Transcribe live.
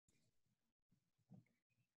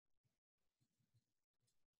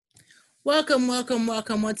Welcome, welcome,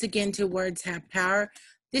 welcome once again to Words Have Power.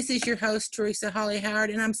 This is your host, Tarisha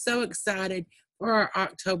Hawley-Howard, and I'm so excited for our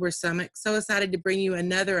October Summit. So excited to bring you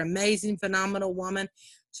another amazing, phenomenal woman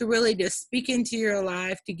to really just speak into your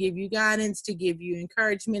life, to give you guidance, to give you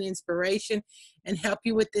encouragement, inspiration, and help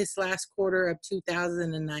you with this last quarter of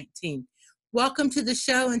 2019. Welcome to the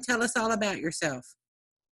show and tell us all about yourself.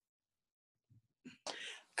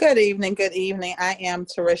 Good evening. Good evening. I am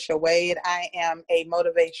Tarisha Wade. I am a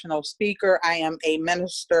motivational speaker. I am a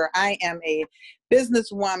minister. I am a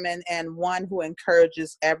businesswoman and one who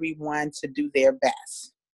encourages everyone to do their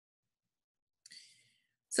best.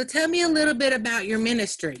 So tell me a little bit about your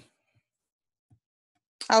ministry.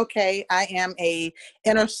 Okay, I am a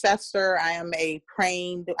intercessor. I am a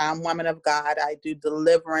praying woman of God. I do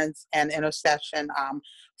deliverance and intercession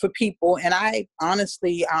for people. And I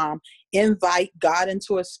honestly invite God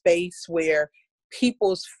into a space where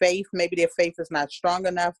people's faith, maybe their faith is not strong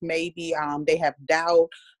enough. Maybe they have doubt.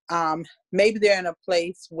 Maybe they're in a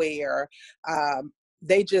place where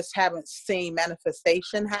they just haven't seen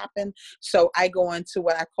manifestation happen. So I go into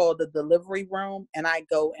what I call the delivery room, and I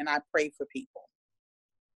go and I pray for people.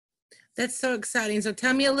 That's so exciting. So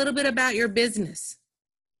tell me a little bit about your business.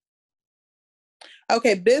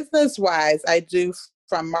 Okay, business-wise, I do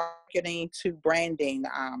from marketing to branding,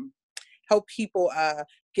 help people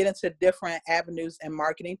get into different avenues in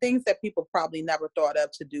marketing, things that people probably never thought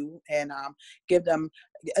of to do, and give them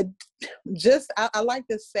I like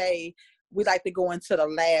to say, we like to go into the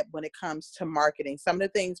lab when it comes to marketing. Some of the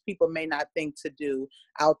things people may not think to do,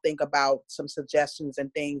 I'll think about some suggestions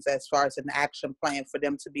and things as far as an action plan for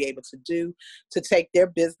them to be able to do, to take their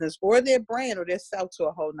business or their brand or their self to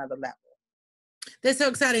a whole nother level. That's so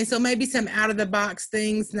exciting. So maybe some out-of-the-box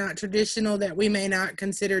things, not traditional, that we may not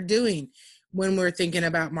consider doing when we're thinking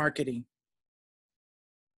about marketing.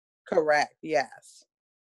 Correct. Yes.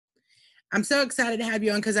 I'm so excited to have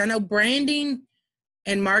you on because I know branding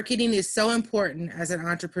and marketing is so important as an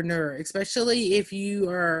entrepreneur, especially if you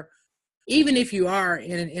are, even if you are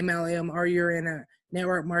in an MLM or you're in a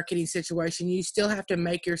network marketing situation, you still have to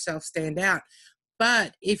make yourself stand out.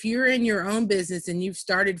 But if you're in your own business and you've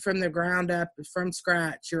started from the ground up, from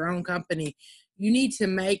scratch, your own company, you need to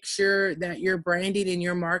make sure that your branding and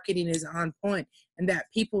your marketing is on point and that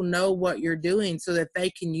people know what you're doing so that they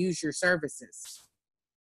can use your services.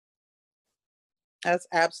 That's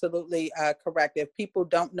absolutely correct. If people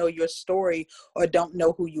don't know your story or don't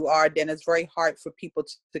know who you are, then it's very hard for people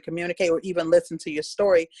to communicate or even listen to your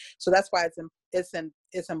story. So that's why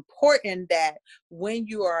it's important that when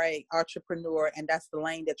you are an entrepreneur and that's the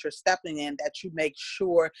lane that you're stepping in, that you make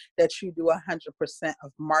sure that you do 100%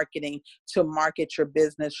 of marketing to market your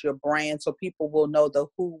business, your brand, so people will know the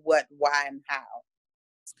who, what, why, and how.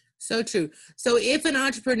 So true. So if an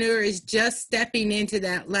entrepreneur is just stepping into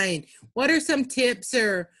that lane, what are some tips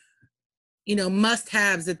or,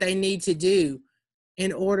 must-haves that they need to do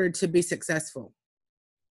in order to be successful?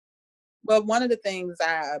 Well, one of the things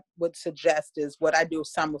I would suggest is what I do with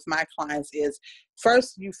some of my clients is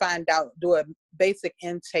first you find out, do a basic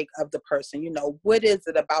intake of the person. What is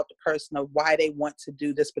it about the person of why they want to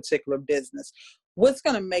do this particular business? What's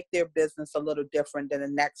going to make their business a little different than the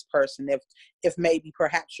next person if maybe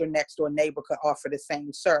perhaps your next door neighbor could offer the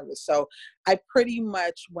same service? So I pretty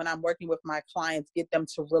much, when I'm working with my clients, get them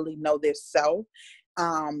to really know their self.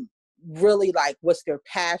 Really like what's their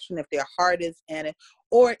passion, if their heart is in it,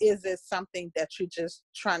 or is it something that you're just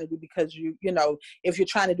trying to do because if you're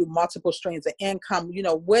trying to do multiple streams of income,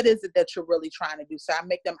 what is it that you're really trying to do? So I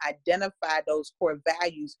make them identify those core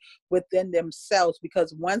values within themselves,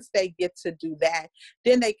 because once they get to do that,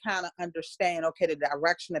 then they kind of understand, okay, the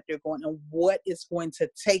direction that they're going and what it's going to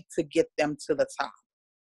take to get them to the top.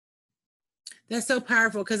 That's so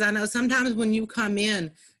powerful, because I know sometimes when you come in,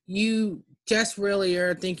 you just really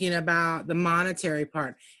are thinking about the monetary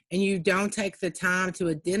part and you don't take the time to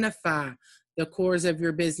identify the cores of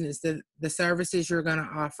your business, the services you're going to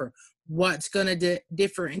offer, what's going to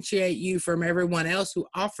differentiate you from everyone else who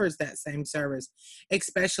offers that same service,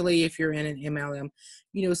 especially if you're in an MLM.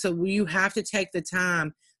 So you have to take the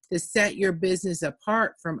time to set your business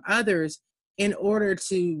apart from others in order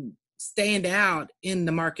to stand out in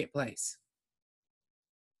the marketplace.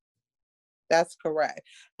 That's correct.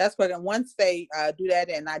 That's correct. And once they do that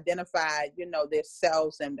and identify,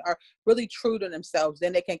 themselves and are really true to themselves,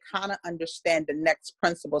 then they can kind of understand the next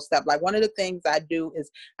principal step. Like one of the things I do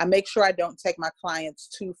is I make sure I don't take my clients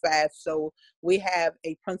too fast. So we have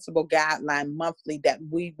a principal guideline monthly that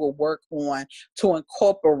we will work on to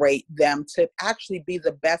incorporate them to actually be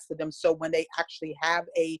the best of them. So when they actually have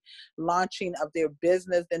a launching of their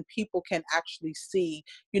business, then people can actually see,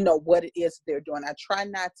 what it is they're doing. I try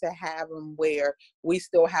not to have them where we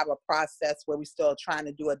still have a process where we still trying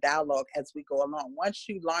to do a dialogue as we go along. Once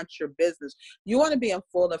you launch your business, you want to be in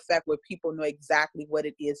full effect where people know exactly what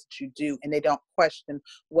it is that you do and they don't question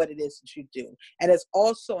what it is that you do. And it's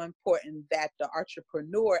also important that the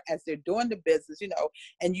entrepreneur, as they're doing the business,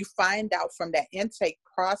 and you find out from that intake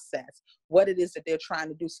process what it is that they're trying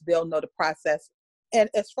to do, so they'll know the process. And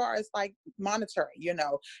as far as like monetary, you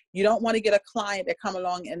don't want to get a client that come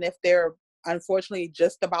along and if they're unfortunately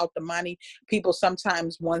just about the money, people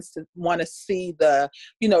sometimes want to see the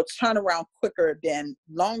turnaround quicker than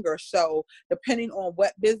longer. So depending on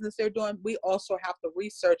what business they're doing, we also have to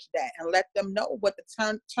research that and let them know what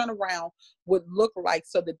the turnaround would look like,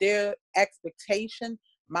 so that their expectation,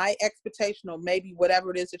 my expectation, or maybe whatever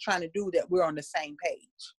it is they're trying to do, that we're on the same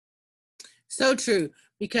page. So true.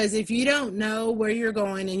 Because if you don't know where you're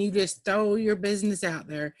going and you just throw your business out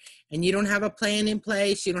there and you don't have a plan in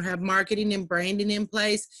place, you don't have marketing and branding in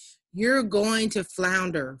place, you're going to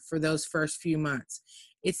flounder for those first few months.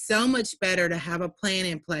 It's so much better to have a plan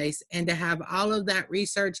in place and to have all of that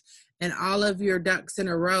research and all of your ducks in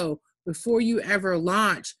a row before you ever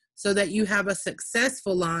launch, so that you have a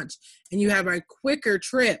successful launch and you have a quicker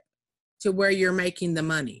trip to where you're making the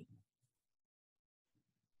money.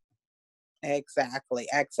 Exactly.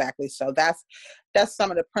 So that's some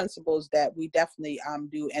of the principles that we definitely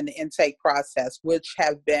do in the intake process, which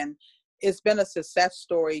it's been a success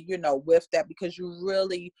story, with that, because you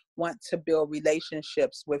really want to build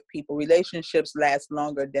relationships with people. Relationships last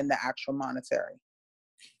longer than the actual monetary.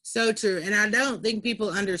 So true. And I don't think people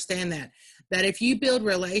understand that if you build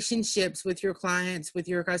relationships with your clients, with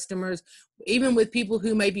your customers, even with people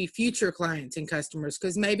who may be future clients and customers,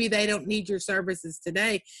 because maybe they don't need your services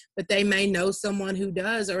today, but they may know someone who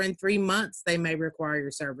does, or in 3 months they may require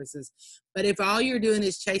your services. But if all you're doing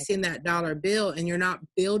is chasing that dollar bill and you're not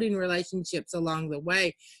building relationships along the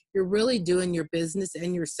way, you're really doing your business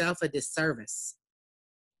and yourself a disservice.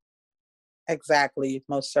 Exactly. You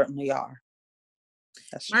most certainly are.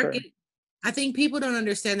 That's true. I think people don't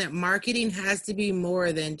understand that marketing has to be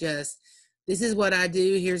more than just, this is what I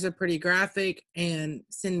do, here's a pretty graphic, and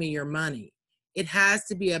send me your money. It has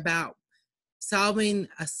to be about solving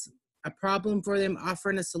a problem for them,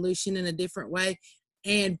 offering a solution in a different way,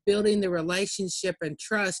 and building the relationship and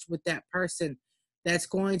trust with that person that's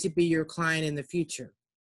going to be your client in the future.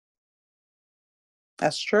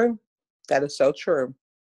 That's true. That is so true.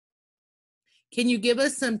 Can you give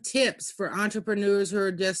us some tips for entrepreneurs who are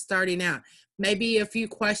just starting out? Maybe a few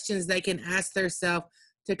questions they can ask themselves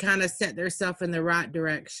to kind of set themselves in the right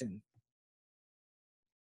direction.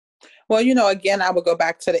 Well, again, I would go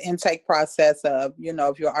back to the intake process of,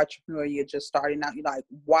 if you're an entrepreneur, you're just starting out, like,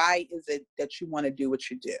 why is it that you want to do what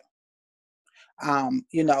you do?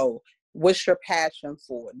 What's your passion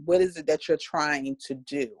for it? What is it that you're trying to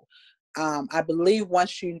do? I believe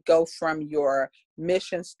once you go from your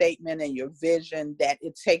mission statement and your vision, that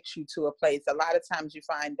it takes you to a place. A lot of times you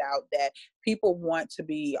find out that people want to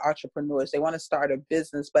be entrepreneurs. They want to start a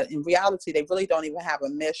business, but in reality, they really don't even have a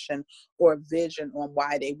mission or a vision on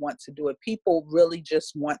why they want to do it. People really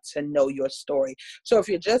just want to know your story. So if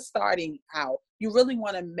you're just starting out, you really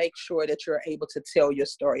want to make sure that you're able to tell your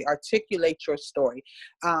story, articulate your story.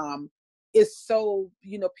 It's so,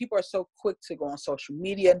 people are so quick to go on social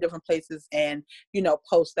media and different places and,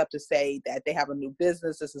 post up to say that they have a new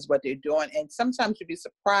business. This is what they're doing. And sometimes you'd be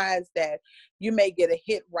surprised that you may get a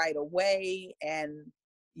hit right away and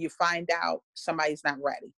you find out somebody's not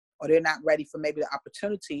ready, or they're not ready for maybe the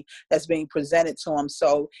opportunity that's being presented to them.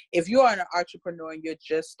 So if you're an entrepreneur and you're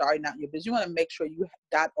just starting out your business, you want to make sure you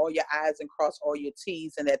dot all your I's and cross all your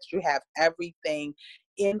T's, and that you have everything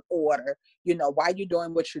in order. Why you're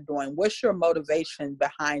doing what you're doing. What's your motivation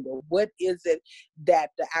behind it? What is it that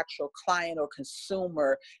the actual client or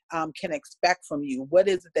consumer can expect from you? What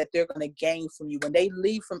is it that they're going to gain from you when they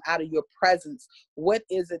leave from out of your presence? What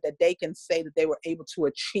is it that they can say that they were able to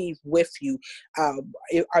achieve with you?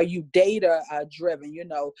 Are you data driven?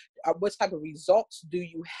 What type of results do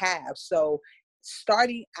you have? So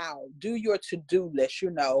starting out, do your to-do list,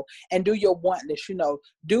 and do your want list,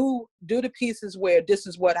 do the pieces where this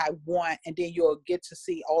is what I want, and then you'll get to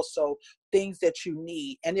see also things that you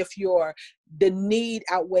need. And if the need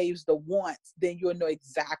outweighs the wants, then you'll know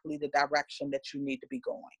exactly the direction that you need to be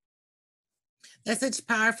going. That's such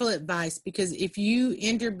powerful advice, because if you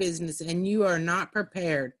enter business and you are not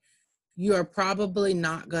prepared, you are probably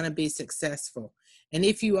not going to be successful. And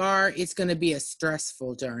if you are, it's going to be a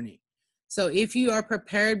stressful journey. So if you are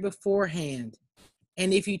prepared beforehand,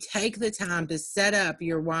 and if you take the time to set up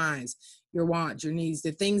your whys, your wants, your needs,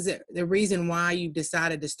 the reason why you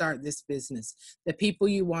decided to start this business, the people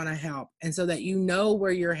you want to help, and so that you know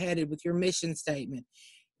where you're headed with your mission statement,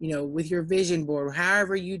 with your vision board,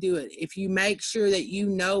 however you do it, if you make sure that you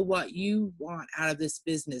know what you want out of this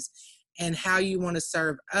business and how you want to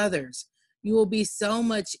serve others, you will be so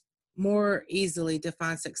much more easily to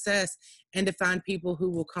find success and to find people who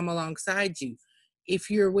will come alongside you. If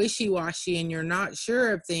you're wishy-washy and you're not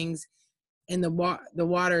sure of things, and the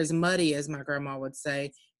water is muddy, as my grandma would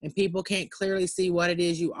say, and people can't clearly see what it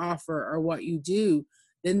is you offer or what you do,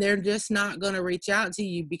 then they're just not going to reach out to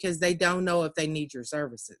you because they don't know if they need your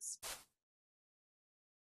services.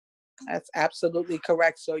 That's absolutely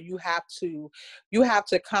correct. So you have to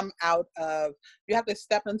come out of, you have to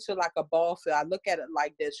step into like a ball field. I look at it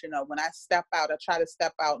like this, when I step out, I try to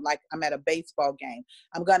step out like I'm at a baseball game.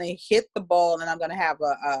 I'm going to hit the ball and I'm going to have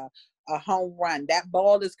a home run. That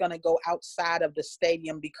ball is going to go outside of the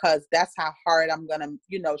stadium, because that's how hard I'm going to,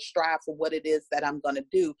 strive for what it is that I'm going to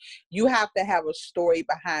do. You have to have a story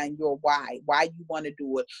behind your why you want to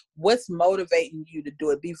do it. What's motivating you to do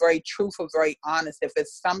it? Be very truthful, very honest. If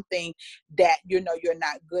it's something that, you're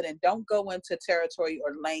not good in, don't go into territory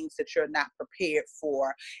or lanes that you're not prepared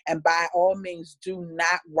for. And by all means, do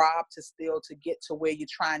not rob to steal to get to where you're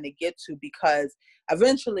trying to get to, because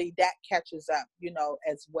eventually that catches up,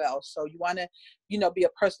 as well. So you want to, be a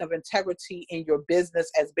person of integrity in your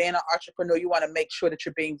business. As being an entrepreneur, you want to make sure that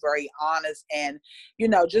you're being very honest, and,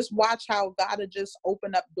 just watch how God will just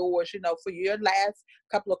open up doors, for your last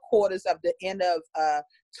couple of quarters of the end of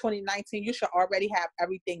 2019. You should already have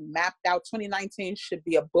everything mapped out. 2019 should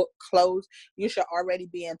be a book closed. You should already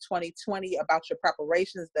be in 2020 about your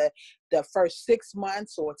preparations. The first 6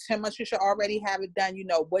 months or 10 months, you should already have it done.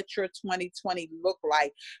 What your 2020 look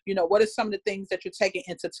like. What are some of the things that you're taking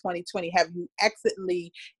into 2020? Have you exit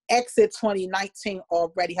 2019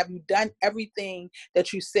 already? Have you done everything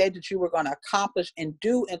that you said that you were going to accomplish and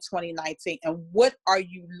do in 2019? And what are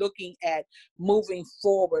you looking at moving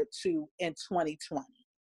forward to in 2020?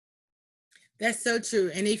 That's so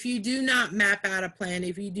true. And if you do not map out a plan,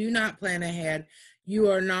 if you do not plan ahead,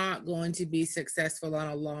 you are not going to be successful on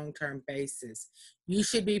a long-term basis. You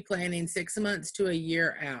should be planning 6 months to a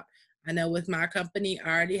year out. I know with my company, I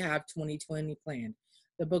already have 2020 planned.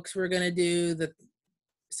 The books we're going to do, the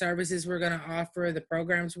services we're going to offer, the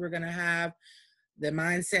programs we're going to have, the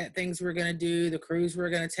mindset things we're going to do, the cruise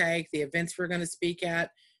we're going to take, the events we're going to speak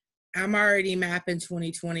at. I'm already mapping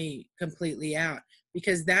 2020 completely out,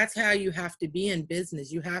 because that's how you have to be in business.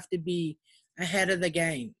 You have to be ahead of the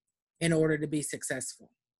game in order to be successful.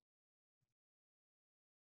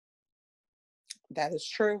 That is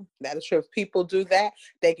true. That is true. If people do that,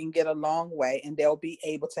 they can get a long way, and they'll be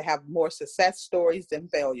able to have more success stories than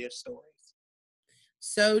failure stories.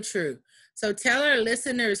 So true. So tell our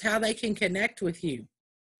listeners how they can connect with you.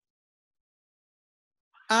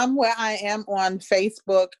 Where I am on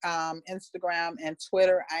Facebook, Instagram, and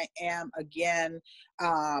Twitter. I am, again,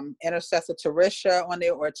 Intercessor Tarisha on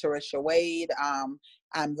there, or Tarisha Wade.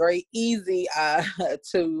 I'm very easy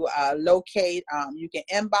to locate. You can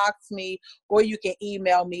inbox me, or you can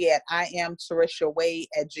email me at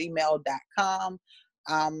iamtarishawade@gmail.com.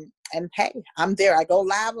 And hey, I'm there. I go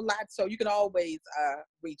live a lot, so you can always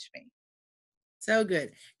reach me. So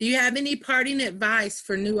good. Do you have any parting advice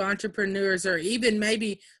for new entrepreneurs, or even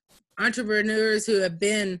maybe entrepreneurs who have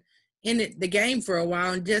been in the game for a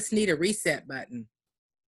while and just need a reset button?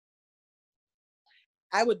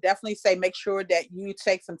 I would definitely say make sure that you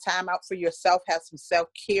take some time out for yourself, have some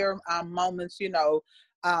self-care moments,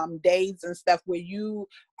 days and stuff where you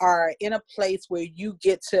are in a place where you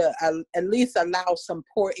get to at least allow some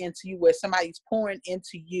pour into you, where somebody's pouring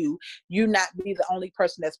into you, you not be the only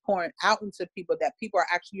person that's pouring out into people, that people are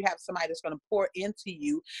actually, you have somebody that's going to pour into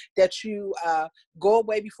you, that you go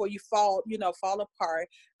away before you fall apart.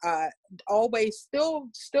 Always still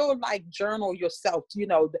like journal yourself,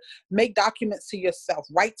 make documents to yourself,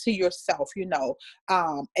 write to yourself,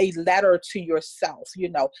 a letter to yourself,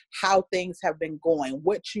 how things have been going,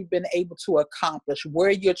 what you've been able to accomplish, where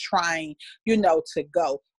you're trying, to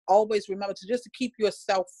go. always remember to just to keep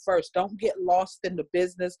yourself first. Don't get lost in the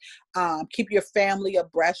business. Keep your family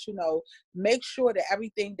abreast. Make sure that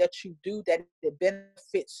everything that you do, that it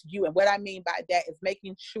benefits you. And what I mean by that is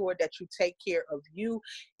making sure that you take care of you.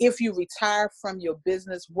 If you retire from your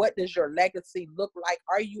business, what does your legacy look like?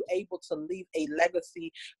 Are you able to leave a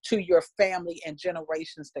legacy to your family and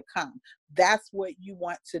generations to come? That's what you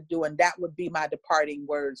want to do, and that would be my departing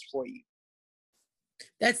words for you.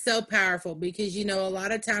 That's so powerful because, a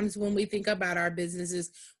lot of times when we think about our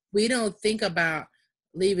businesses, we don't think about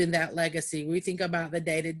leaving that legacy. We think about the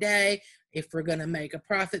day to day, if we're going to make a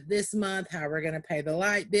profit this month, how we're going to pay the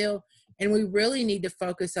light bill. And we really need to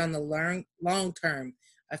focus on the long-term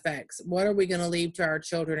effects. What are we going to leave to our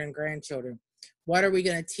children and grandchildren? What are we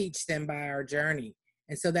going to teach them by our journey?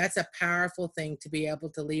 And so that's a powerful thing, to be able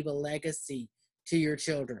to leave a legacy to your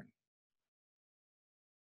children.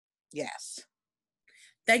 Yes.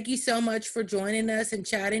 Thank you so much for joining us and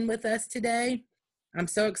chatting with us today. I'm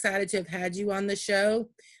so excited to have had you on the show.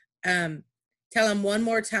 Tell them one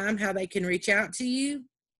more time how they can reach out to you.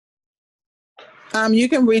 You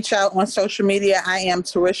can reach out on social media. I am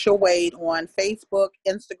Tarisha Wade on Facebook,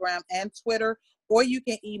 Instagram, and Twitter, or you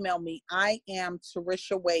can email me. I am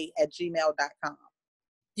TarishaWade@gmail.com.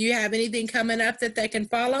 Do you have anything coming up that they can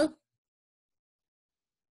follow?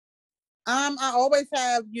 I always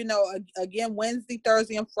have, again, Wednesday,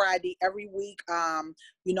 Thursday, and Friday every week. I'm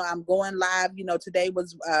going live. Today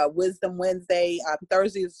was Wisdom Wednesday.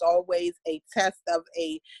 Thursday is always a test of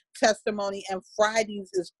a testimony, and Fridays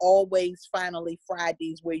is always Finally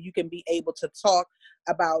Fridays, where you can be able to talk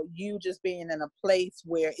about you just being in a place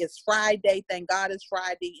where it's Friday. Thank God it's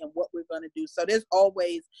Friday, and what we're going to do. So there's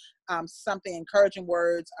always something, encouraging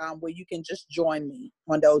words, where you can just join me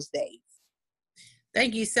on those days.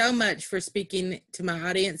 Thank you so much for speaking to my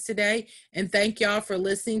audience today. And thank y'all for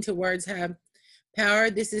listening to Words Have Power.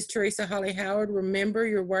 This is Teresa Hawley-Howard. Remember,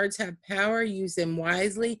 your words have power. Use them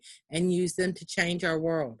wisely and use them to change our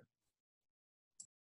world.